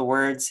know the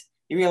words,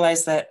 you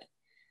realize that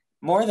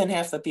more than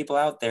half the people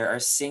out there are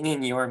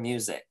singing your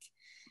music.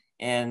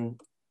 And,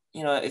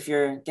 if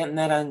you're getting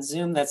that on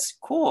Zoom, that's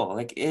cool.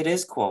 Like, it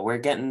is cool. We're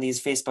getting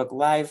these Facebook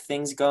Live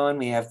things going.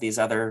 We have these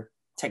other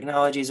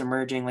technologies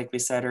emerging, like we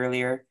said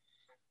earlier.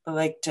 But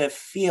like, to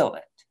feel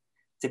it,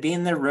 to be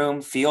in the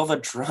room, feel the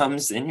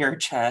drums in your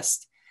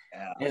chest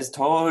is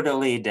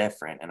totally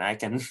different. And I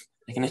can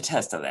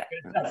attest to that.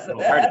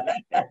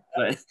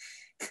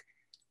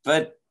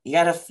 But you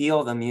got to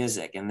feel the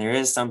music, and there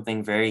is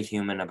something very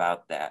human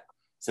about that.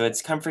 So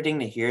it's comforting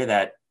to hear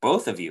that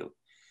both of you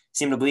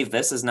seem to believe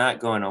this is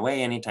not going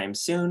away anytime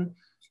soon.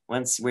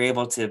 Once we're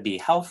able to be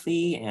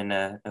healthy and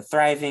a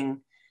thriving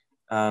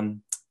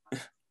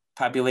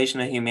population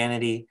of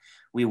humanity,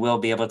 we will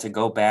be able to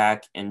go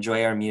back,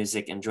 enjoy our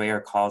music, enjoy our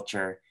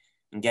culture,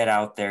 and get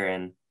out there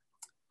and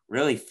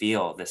really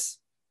feel this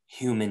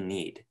human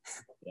need.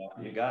 Yeah,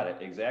 you got it.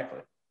 Exactly.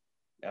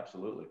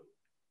 Absolutely.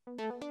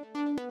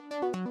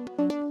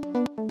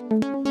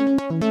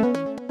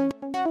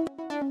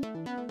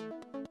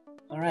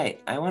 All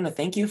right. I want to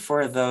thank you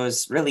for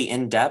those really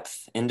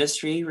in-depth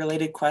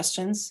industry-related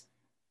questions.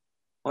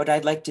 What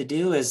I'd like to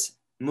do is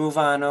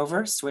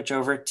switch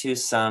over to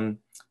some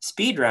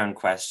speed round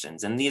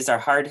questions. And these are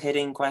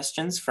hard-hitting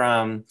questions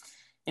from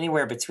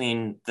anywhere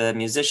between the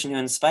musician who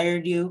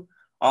inspired you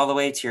all the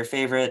way to your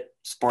favorite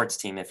sports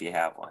team, if you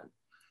have one.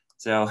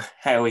 So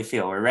how do we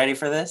feel? We're ready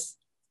for this?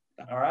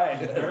 All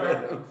right.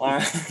 All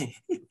right.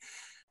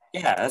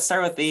 Yeah, let's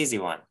start with the easy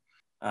one.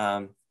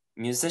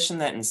 Musician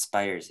that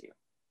inspires you.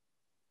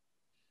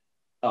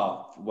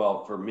 Oh,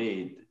 well, for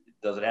me,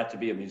 does it have to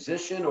be a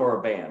musician or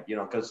a band?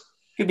 Because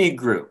could be a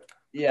group.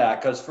 Yeah,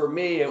 because for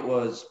me, it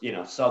was,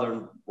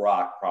 Southern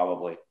rock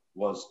probably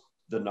was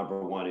the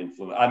number one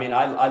influence. I mean,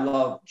 I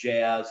love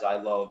jazz. I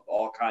love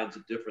all kinds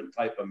of different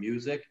type of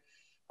music.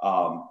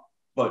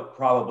 But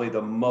probably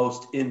the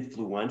most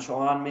influential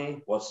on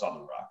me was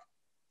Southern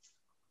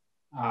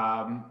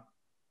rock.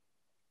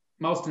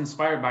 Most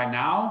inspired by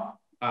now,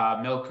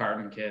 Milk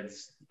Carton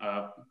Kids,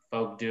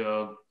 folk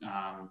duo,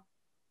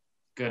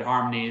 good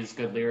harmonies,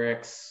 good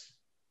lyrics,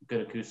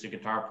 good acoustic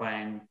guitar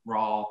playing,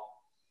 raw.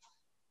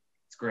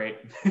 It's great.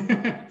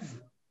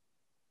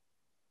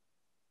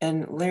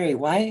 And Larry,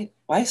 why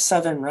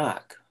Southern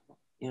rock?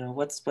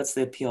 What's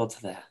the appeal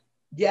to that?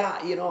 Yeah,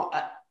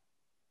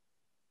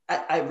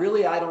 I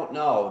really, I don't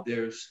know.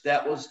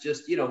 That was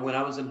just, when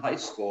I was in high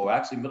school,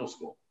 actually middle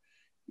school,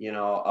 at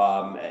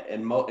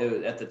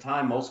the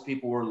time, most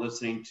people were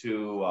listening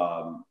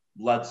to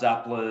Led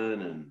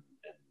Zeppelin and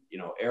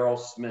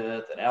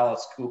Aerosmith and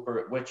Alice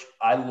Cooper, which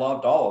I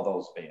loved all of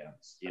those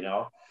bands,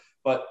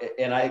 but,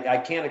 and I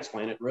can't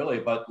explain it really,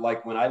 but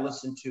like when I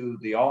listened to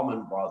the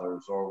Allman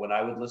Brothers, or when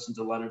I would listen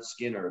to Leonard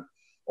Skinner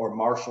or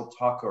Marshall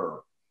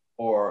Tucker,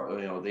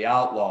 or the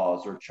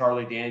Outlaws or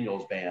Charlie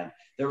Daniels Band,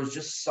 there was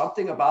just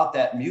something about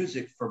that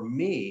music for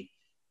me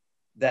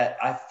that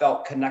I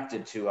felt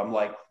connected to. I'm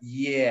like,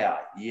 yeah,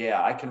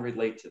 I can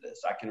relate to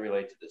this. I can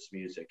relate to this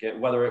music.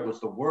 Whether it was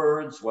the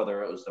words,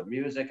 whether it was the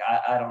music,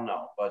 I don't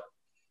know. But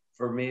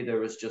for me, there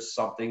was just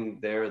something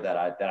there that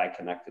I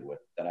connected with,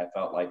 that I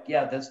felt like,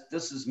 yeah,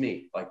 this is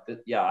me. Like, this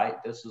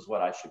is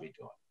what I should be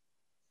doing.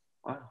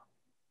 Wow.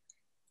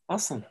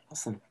 Awesome.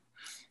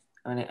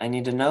 I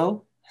need to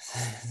know,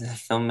 the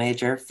film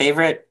major,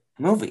 favorite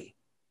movie,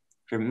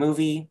 your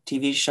movie,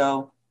 TV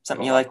show,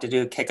 something you like to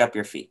do, kick up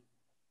your feet.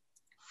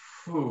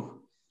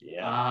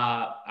 Yeah.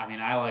 I mean,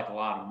 I like a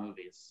lot of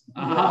movies.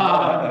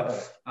 I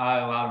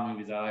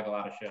like a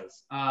lot of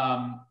shows.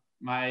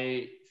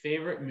 My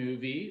favorite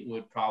movie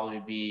would probably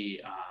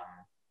be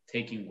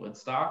Taking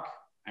Woodstock.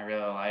 I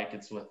really like.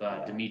 It's with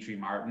Demetri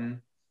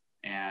Martin,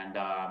 and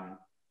I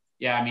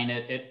mean,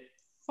 it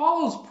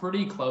follows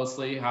pretty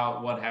closely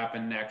what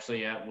happened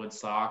actually at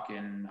Woodstock,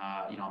 and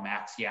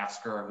Max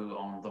Yasker, who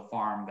owned the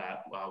farm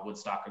that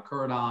Woodstock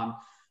occurred on.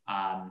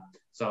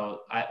 So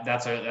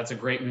that's a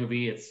great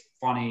movie. It's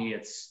funny.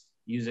 It's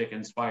music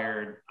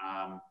inspired.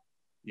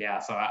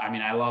 So I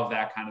mean, I love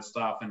that kind of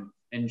stuff.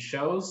 And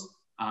shows,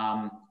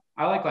 I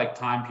like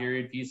time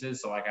period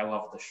pieces. So like, I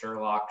love the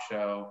Sherlock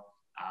show.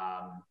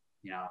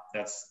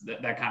 That's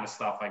that kind of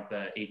stuff, like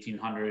the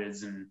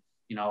 1800s, and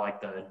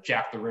like the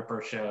Jack the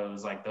Ripper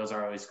shows. Like, those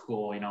are always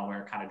cool.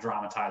 Where it kind of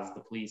dramatizes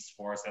the police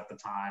force at the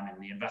time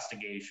and the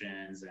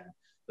investigations, and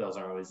those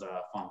are always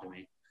fun to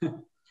me.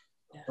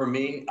 For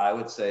me, I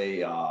would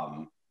say,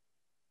 one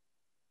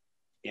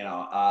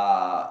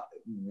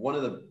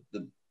of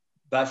the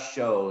best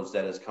shows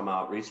that has come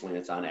out recently,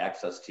 it's on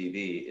Access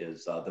TV,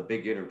 is The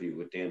Big Interview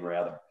with Dan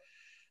Rather.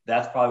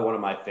 That's probably one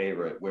of my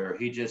favorite, where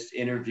he just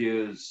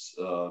interviews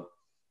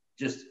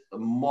just a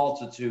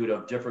multitude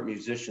of different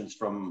musicians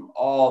from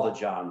all the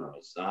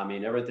genres. I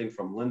mean, everything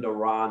from Linda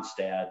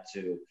Ronstadt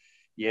to,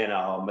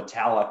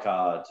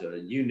 Metallica, to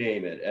you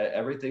name it,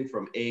 everything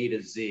from A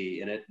to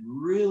Z. And it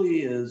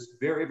really is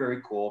very,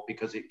 very cool,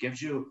 because it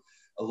gives you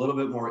a little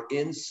bit more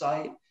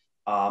insight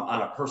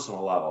on a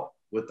personal level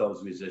with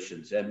those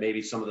musicians, and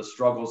maybe some of the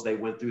struggles they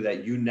went through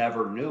that you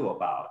never knew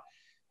about.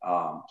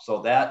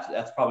 So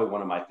that's probably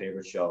one of my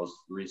favorite shows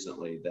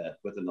recently, that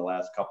within the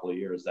last couple of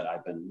years, that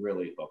I've been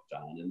really hooked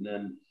on. And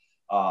then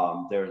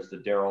there's the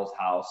Daryl's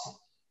House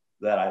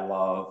that I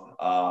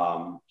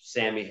love,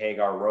 Sammy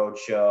Hagar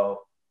Roadshow,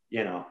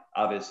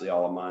 obviously a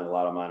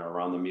lot of mine are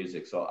around the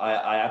music. So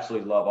I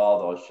absolutely love all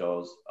those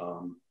shows.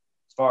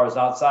 As far as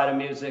outside of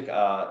music,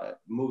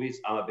 movies,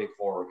 I'm a big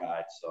horror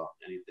guy. So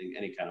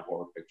any kind of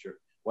horror picture,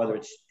 whether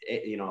it's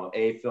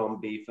A film,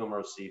 B film,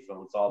 or C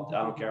film, it's all,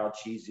 I don't care how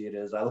cheesy it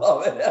is, I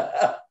love it.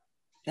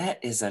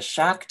 That is a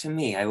shock to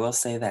me, I will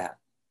say that.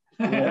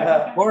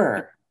 Yeah.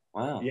 Horror.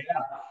 Wow.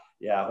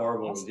 Yeah, horror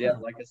movies. Yeah,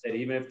 like I said,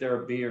 even if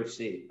they're a B or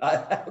C,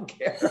 I don't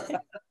care.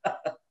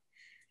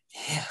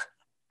 Yeah.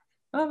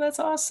 Oh, that's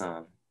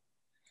awesome.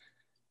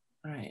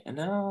 All right, and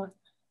now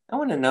I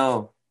want to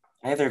know,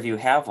 either of you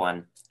have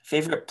one,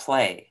 favorite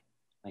play,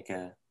 like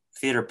a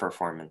theater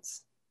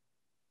performance?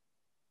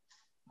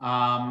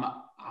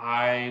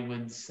 I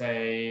would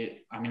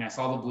say, I mean, I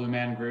saw the Blue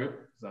Man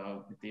Group,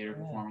 so the theater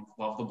performance,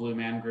 love the Blue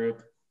Man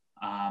Group.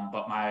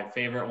 But my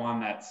favorite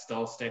one that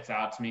still sticks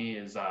out to me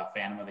is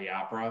Phantom of the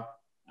Opera.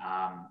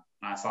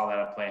 I saw that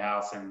at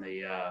Playhouse, and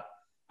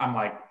I'm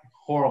like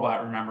horrible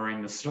at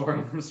remembering the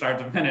story from start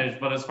to finish.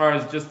 But as far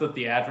as just the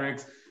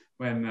theatrics,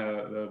 when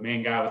the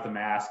main guy with the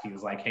mask, he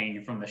was like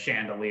hanging from the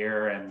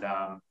chandelier, and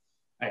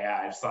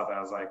I just thought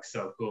that was like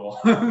so cool.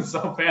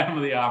 So Phantom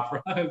of the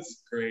Opera,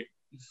 it's great.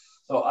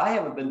 So I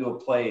haven't been to a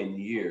play in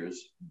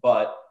years,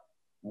 but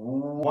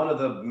one of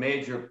the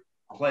major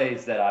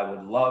plays that I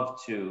would love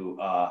to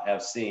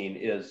have seen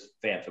is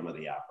Phantom of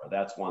the Opera.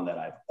 That's one that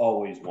I've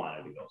always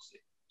wanted to go see.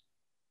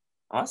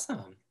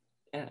 Awesome.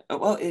 Yeah.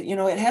 Well,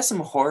 it has some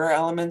horror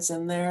elements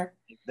in there.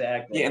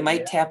 Exactly. Yeah, it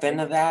might tap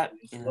into that.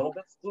 It's a little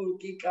bit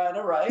spooky, kind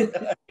of, right?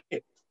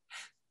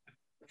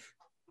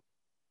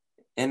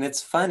 And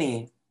it's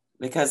funny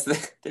because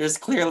there's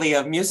clearly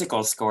a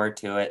musical score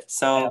to it.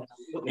 So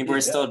maybe we're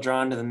still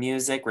drawn to the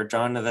music, we're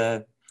drawn to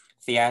the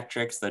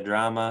theatrics, the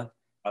drama,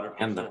 100%.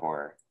 and the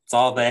horror. It's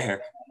all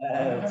there.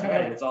 That's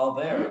right. It's all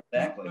there.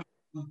 Exactly.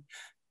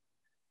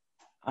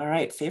 All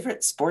right.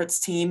 Favorite sports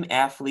team,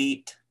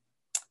 athlete,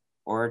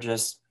 or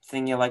just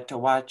thing you like to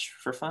watch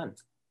for fun?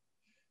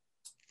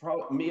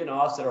 Me and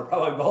Austin are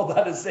probably both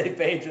on the same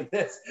page with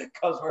this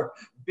because we're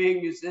being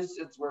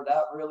musicians. We're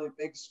not really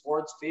big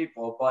sports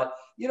people, but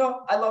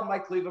I love my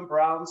Cleveland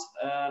Browns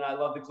and I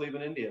love the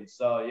Cleveland Indians.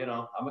 So,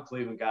 I'm a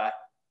Cleveland guy,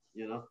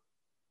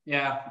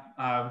 Yeah.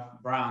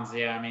 Browns.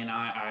 Yeah. I mean,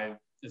 I,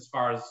 as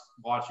far as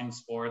watching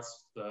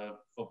sports, the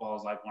football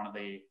is like one of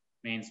the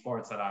main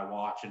sports that I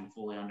watch and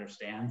fully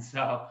understand.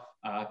 So,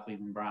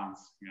 Cleveland Browns,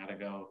 gotta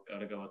go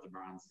with the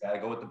Browns. Gotta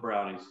go with the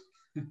Brownies.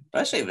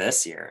 Especially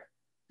this year.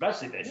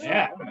 Especially this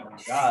year. Oh my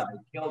God,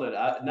 they killed it.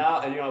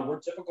 Now, we're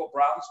typical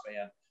Browns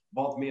fan,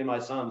 both me and my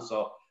son.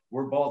 So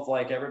we're both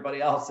like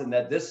everybody else in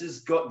that this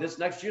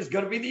next year is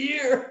going to be the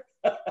year.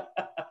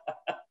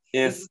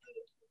 If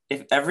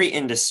every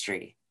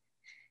industry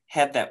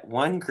had that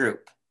one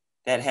group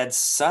that had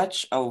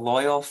such a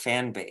loyal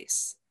fan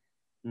base,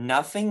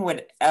 nothing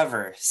would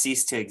ever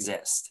cease to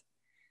exist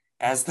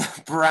as the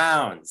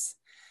Browns,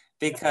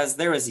 because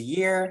there was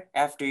year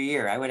after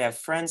year, I would have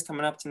friends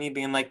coming up to me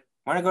being like,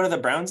 want to go to the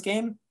Browns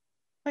game?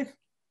 Like,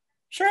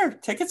 sure,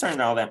 tickets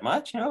aren't all that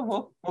much.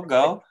 We'll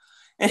go.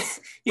 And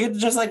you'd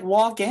just like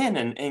walk in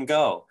and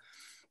go.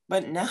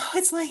 But now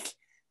it's like,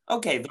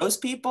 okay, those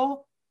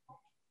people,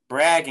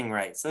 bragging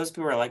rights. Those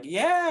people are like,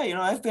 yeah,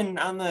 I've been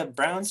on the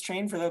Browns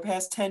train for the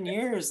past 10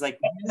 years. Like,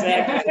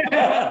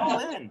 all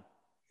in.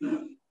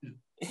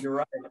 You're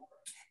right.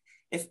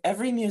 If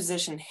every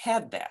musician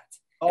had that,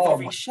 if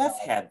every chef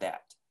had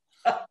that,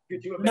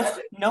 could you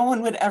imagine? No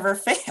one would ever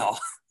fail.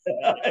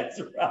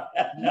 That's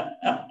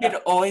right. You'd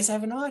always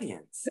have an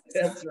audience.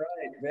 That's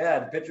right,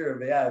 man. Picture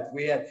of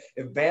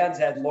if bands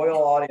had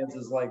loyal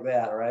audiences like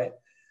that, right?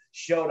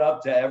 Showed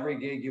up to every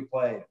gig you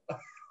played.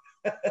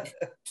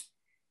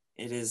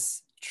 It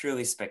is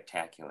truly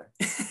spectacular.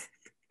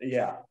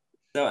 Yeah.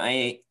 So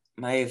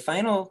my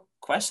final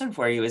question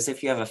for you is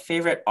if you have a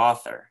favorite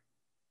author.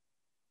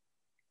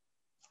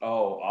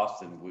 Oh,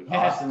 Austin.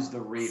 Austin's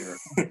the reader.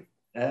 I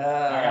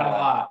got a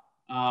lot.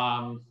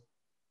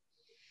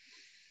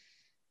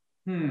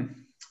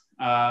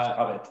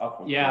 Probably a tough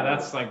one. Yeah,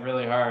 that's like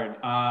really hard.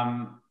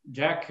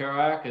 Jack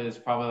Kerouac is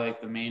probably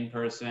like the main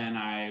person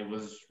I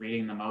was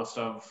reading the most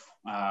of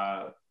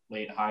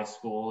late high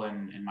school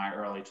and in my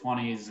early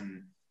 20s.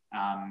 And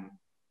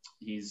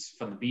he's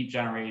from the Beat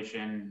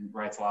generation,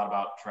 writes a lot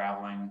about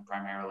traveling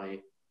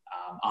primarily.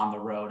 On the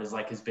Road is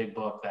like his big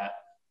book that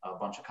a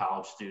bunch of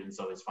college students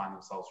always find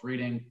themselves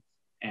reading.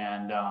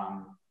 And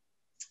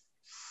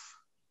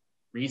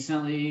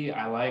recently,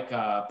 I like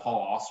Paul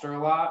Auster a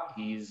lot.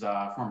 He's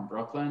from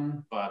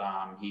Brooklyn, but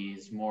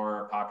he's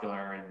more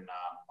popular in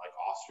like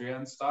Austria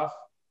and stuff.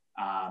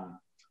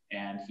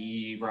 And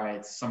he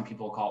writes, some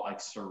people call it like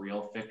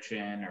surreal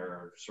fiction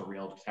or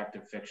surreal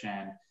detective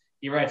fiction.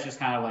 He writes just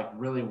kind of like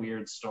really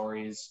weird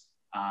stories,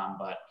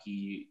 but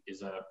he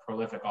is a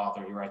prolific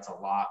author. He writes a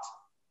lot.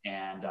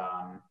 And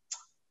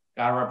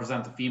gotta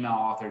represent the female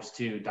authors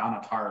too.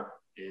 Donna Tartt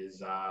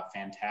is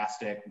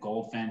fantastic.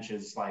 Goldfinch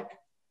is like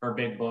her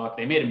big book.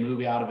 They made a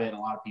movie out of it, and a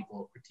lot of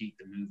people critique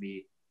the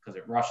movie because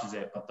it rushes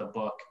it. But the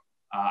book,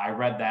 I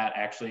read that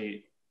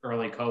actually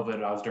early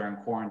COVID. I was during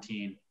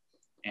quarantine,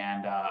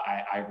 and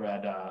I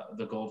read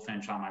The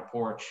Goldfinch on my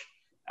porch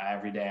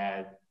every day.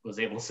 I was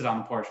able to sit on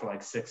the porch for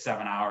like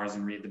 6-7 hours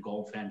and read The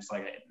Goldfinch,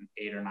 like an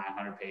 800 or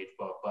 900 page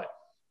book. But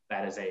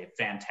that is a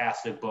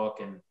fantastic book.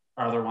 And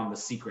our other one, The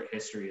Secret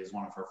History, is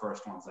one of her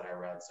first ones that I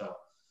read. So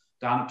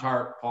Donna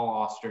Tartt, Paul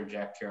Auster,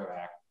 Jack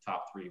Kerouac,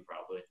 top three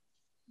probably.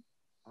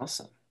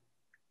 Awesome.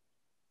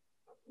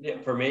 Yeah,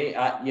 for me,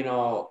 I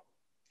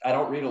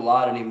don't read a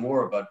lot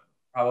anymore, but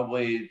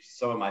probably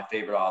some of my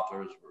favorite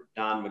authors were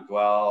Don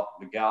Miguel,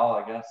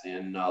 I guess,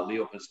 and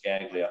Leo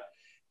Piscaglia.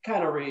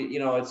 Kind of read,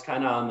 it's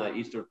kind of on the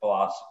Eastern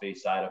philosophy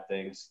side of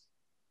things.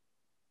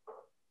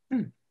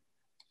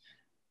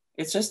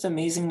 It's just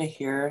amazing to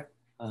hear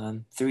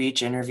through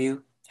each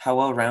interview how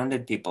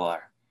well-rounded people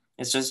are.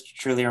 It's just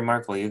truly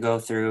remarkable. You go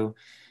through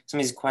some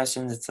of these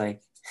questions, it's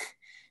like,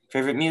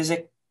 favorite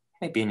music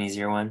might be an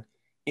easier one.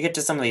 You get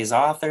to some of these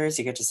authors,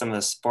 you get to some of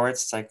the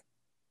sports, it's like,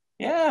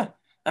 yeah,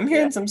 I'm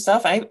hearing some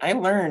stuff. I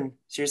learn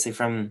seriously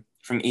from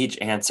each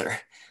answer.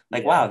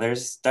 Like, wow,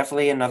 there's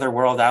definitely another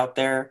world out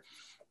there.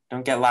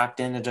 Don't get locked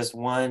into just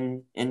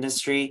one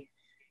industry.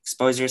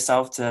 Expose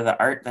yourself to the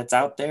art that's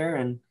out there.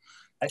 And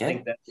I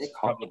think that's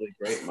probably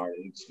great,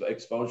 Marty.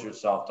 Expose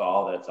yourself to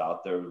all that's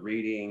out there.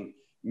 Reading,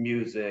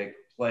 music,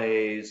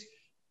 plays,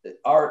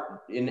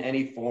 art in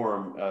any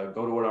form.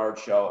 Go to an art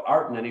show.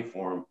 Art in any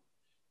form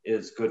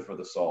is good for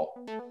the soul.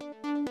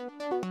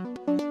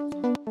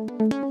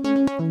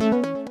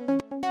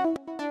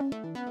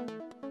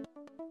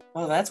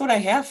 Well, that's what I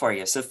have for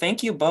you. So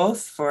thank you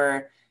both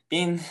for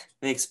being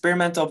the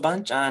experimental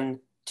bunch on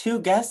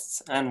 2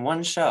 guests on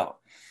 1 show.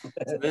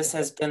 So this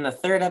has been the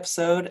third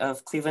episode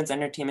of Cleveland's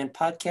Entertainment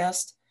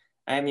Podcast.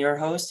 I am your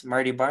host,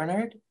 Marty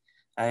Barnard.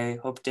 I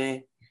hope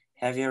to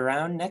have you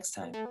around next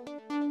time.